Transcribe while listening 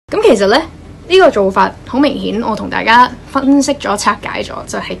其實咧呢個做法好明顯，我同大家分析咗、拆解咗，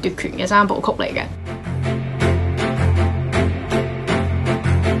就係奪權嘅三部曲嚟嘅。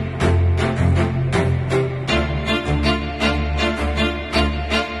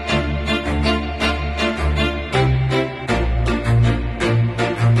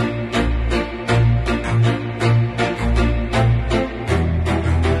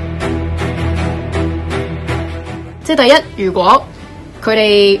即係第一，如果佢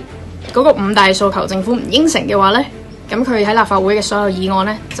哋嗰個五大訴求政府唔應承嘅話呢，咁佢喺立法會嘅所有議案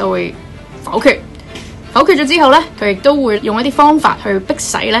呢就會否決。否決咗之後呢，佢亦都會用一啲方法去逼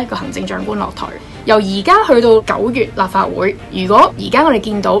使呢個行政長官落台。由而家去到9月立法會，如果而家我哋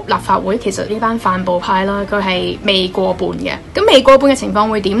見到立法會其實呢班泛暴派啦，佢係未過半嘅，咁未過半嘅情況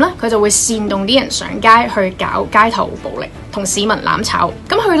會點呢？佢就會煽動啲人上街去搞街頭暴力，同市民攬炒。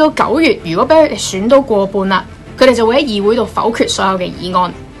咁去到9月，如果俾佢哋選到過半啦，佢哋就會喺議會度否決所有嘅議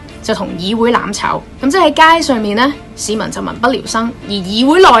案，就同議會攬炒。咁即係喺街上面呢，市民就民不聊生；而議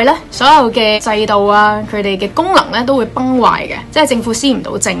會內呢，所有嘅制度啊，佢哋嘅功能呢都會崩壞嘅，即係政府施唔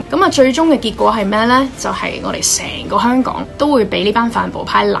到政。咁啊，最終嘅結果係咩呢？就係我哋成個香港都會俾呢班泛暴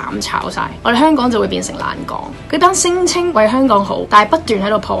派攬炒晒，我哋香港就會變成爛港。佢班聲稱為香港好，但係不斷喺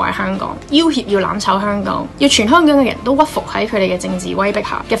度破壞香港，要挾要攬炒香港，要全香港嘅人都屈服喺佢哋嘅政治威逼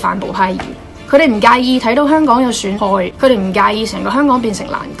下嘅泛暴派議員。佢哋唔介意睇到香港有損害，佢哋唔介意成個香港變成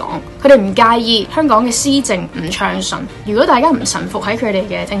爛港，佢哋唔介意香港嘅施政唔暢順。如果大家唔臣服喺佢哋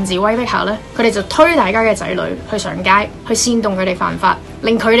嘅政治威逼下呢，佢哋就推大家嘅仔女去上街，去煽動佢哋犯法，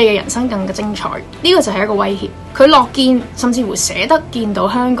令佢哋嘅人生更加精彩。呢個就係一個威脅。佢樂見甚至乎捨得見到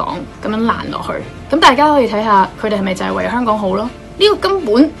香港咁樣爛落去。咁大家可以睇下佢哋係咪就係為香港好咯？呢個根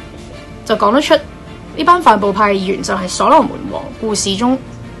本就講得出呢班泛暴派議員就係所羅門王故事中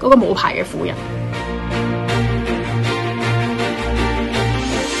嗰個冇牌嘅婦人。